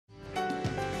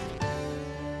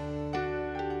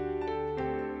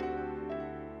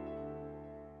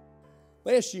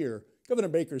Last year, Governor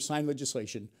Baker signed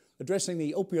legislation addressing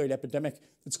the opioid epidemic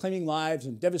that's claiming lives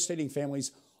and devastating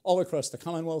families all across the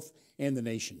Commonwealth and the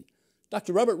nation.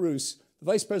 Dr. Robert Roose, the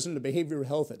Vice President of Behavioral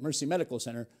Health at Mercy Medical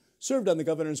Center, served on the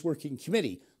governor's working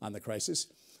committee on the crisis.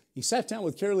 He sat down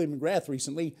with Carolee McGrath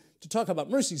recently to talk about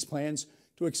Mercy's plans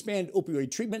to expand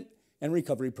opioid treatment and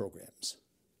recovery programs.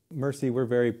 Mercy, we're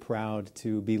very proud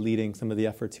to be leading some of the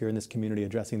efforts here in this community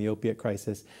addressing the opiate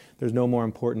crisis. There's no more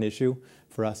important issue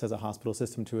for us as a hospital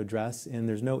system to address, and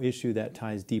there's no issue that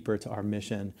ties deeper to our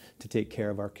mission to take care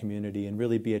of our community and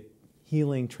really be a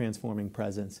healing, transforming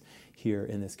presence here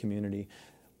in this community.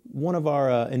 One of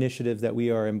our initiatives that we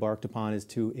are embarked upon is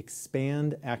to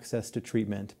expand access to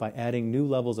treatment by adding new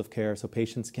levels of care so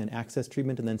patients can access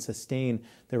treatment and then sustain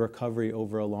their recovery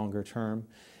over a longer term.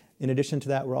 In addition to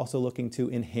that, we're also looking to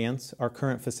enhance our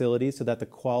current facilities so that the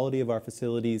quality of our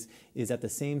facilities is at the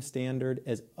same standard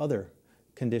as other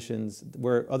conditions,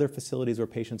 other facilities where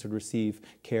patients would receive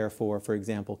care for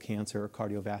example, cancer or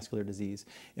cardiovascular disease.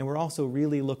 And we're also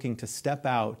really looking to step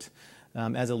out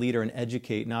as a leader and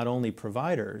educate not only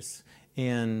providers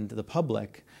and the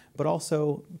public, but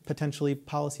also potentially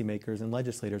policymakers and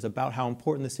legislators about how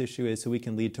important this issue is so we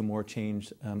can lead to more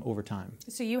change over time.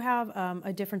 So you have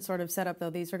a different sort of setup, though.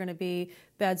 These are going to be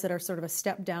beds that are sort of a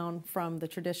step down from the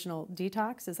traditional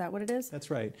detox. Is that what it is?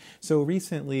 That's right. So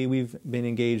recently we've been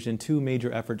engaged in two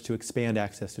major efforts to expand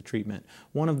access to treatment.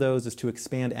 One of those is to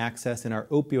expand access in our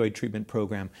opioid treatment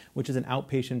program, which is an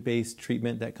outpatient-based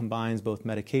treatment that combines both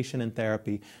medication and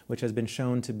therapy, which has been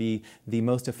shown to be the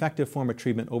most effective form of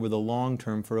treatment over the long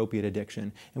term for opiate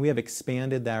addiction. And we have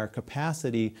expanded our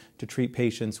capacity to treat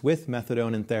patients with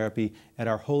methadone and therapy at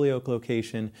our Holyoke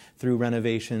location through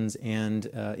renovations and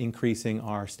increasing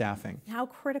our staffing. How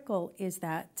critical is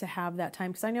that to have that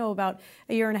time? Because I know about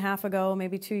a year and a half ago,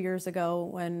 maybe 2 years ago,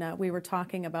 when we were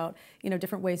talking about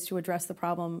different ways to address the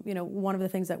problem, one of the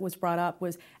things that was brought up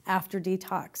was after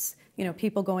detox,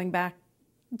 people going back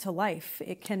to life.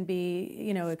 It can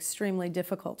be extremely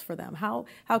difficult for them. How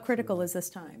critical is this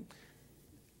time?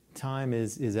 Time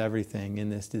is everything in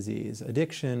this disease.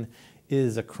 Addiction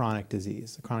is a chronic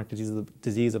disease. A chronic disease is a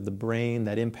disease of the brain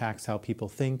that impacts how people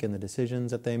think and the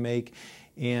decisions that they make.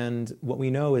 And what we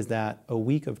know is that a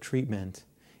week of treatment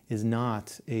is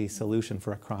not a solution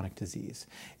for a chronic disease.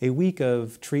 A week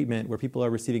of treatment where people are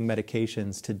receiving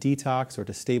medications to detox or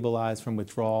to stabilize from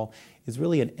withdrawal is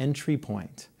really an entry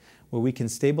point where we can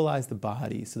stabilize the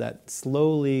body so that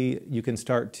slowly you can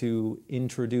start to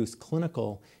introduce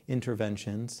clinical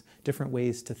interventions, different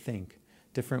ways to think,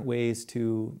 different ways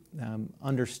to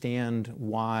understand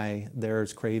why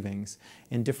there's cravings,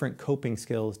 and different coping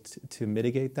skills to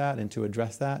mitigate that and to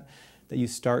address that you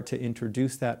start to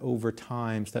introduce that over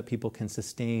time so that people can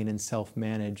sustain and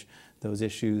self-manage those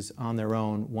issues on their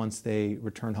own once they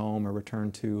return home or return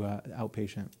to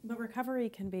outpatient. But recovery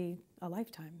can be a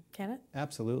lifetime, can it?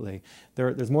 Absolutely.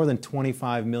 There's more than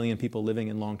 25 million people living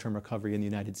in long-term recovery in the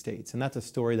United States, and that's a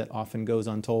story that often goes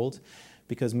untold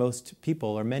because most people,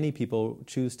 or many people,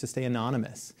 choose to stay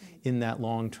anonymous in that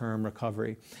long-term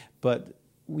recovery. But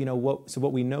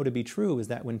what we know to be true is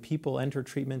that when people enter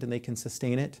treatment and they can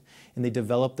sustain it, and they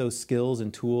develop those skills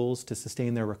and tools to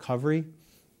sustain their recovery,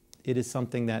 it is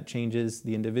something that changes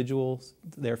the individuals,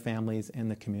 their families,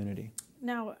 and the community.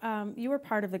 Now, you were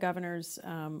part of the governor's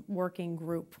working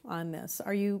group on this.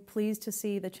 Are you pleased to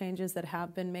see the changes that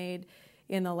have been made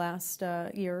in the last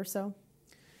year or so?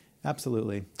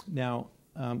 Absolutely. Now,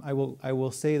 I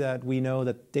will say that we know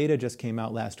that data just came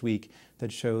out last week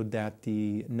that showed that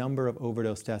the number of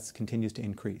overdose deaths continues to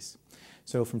increase.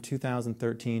 So from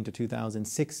 2013 to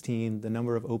 2016, the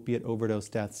number of opiate overdose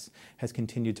deaths has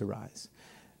continued to rise.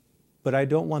 But I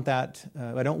don't want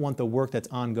the work that's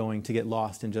ongoing to get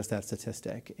lost in just that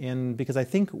statistic. And because I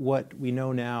think what we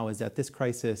know now is that this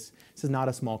is not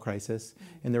a small crisis,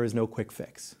 and there is no quick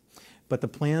fix. But the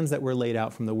plans that were laid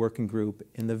out from the working group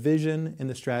and the vision and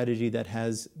the strategy that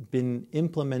has been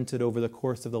implemented over the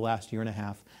course of the last year and a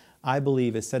half, I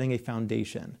believe is setting a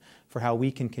foundation for how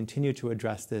we can continue to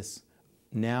address this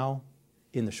now,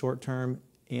 in the short term,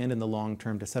 and in the long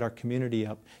term, to set our community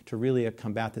up to really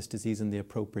combat this disease in the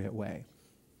appropriate way.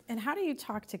 And how do you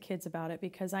talk to kids about it?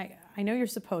 Because I know you're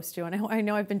supposed to, and I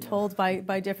know I've been told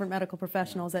by different medical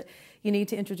professionals that you need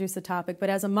to introduce the topic. But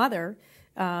as a mother,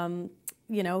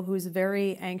 who's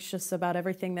very anxious about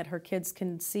everything that her kids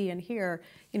can see and hear,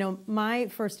 my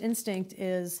first instinct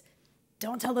is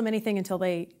don't tell them anything until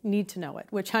they need to know it,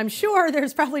 which I'm sure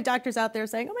there's probably doctors out there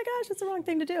saying, oh my gosh, that's the wrong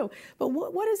thing to do. But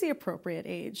what is the appropriate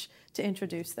age to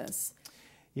introduce this?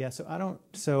 Yeah,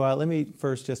 so let me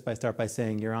first start by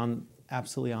saying you're on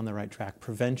absolutely on the right track.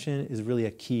 Prevention is really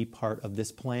a key part of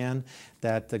this plan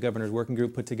that the Governor's Working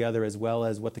Group put together, as well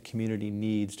as what the community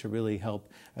needs to really help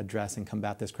address and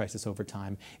combat this crisis over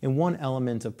time. And one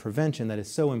element of prevention that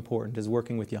is so important is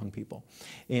working with young people.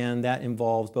 And that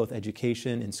involves both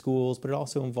education in schools, but it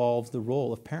also involves the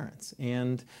role of parents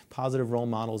and positive role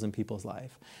models in people's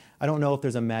life. I don't know if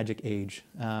there's a magic age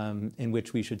in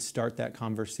which we should start that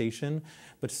conversation,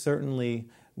 but certainly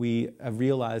we have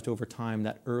realized over time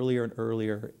that earlier and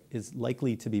earlier is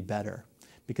likely to be better,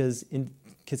 because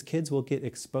kids will get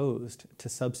exposed to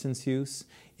substance use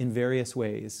in various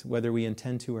ways, whether we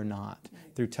intend to or not,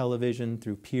 through television,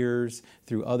 through peers,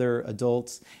 through other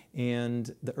adults.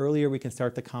 And the earlier we can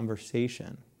start the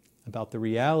conversation about the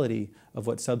reality of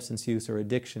what substance use or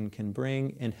addiction can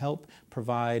bring and help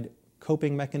provide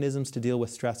coping mechanisms to deal with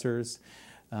stressors,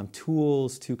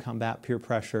 tools to combat peer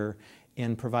pressure,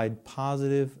 and provide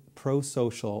positive,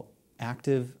 pro-social,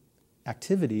 active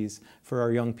activities for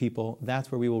our young people,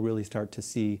 that's where we will really start to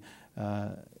see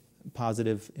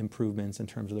positive improvements in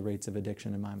terms of the rates of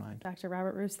addiction in my mind. Dr.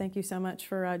 Robert Roose, thank you so much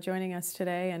for joining us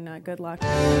today, and good luck.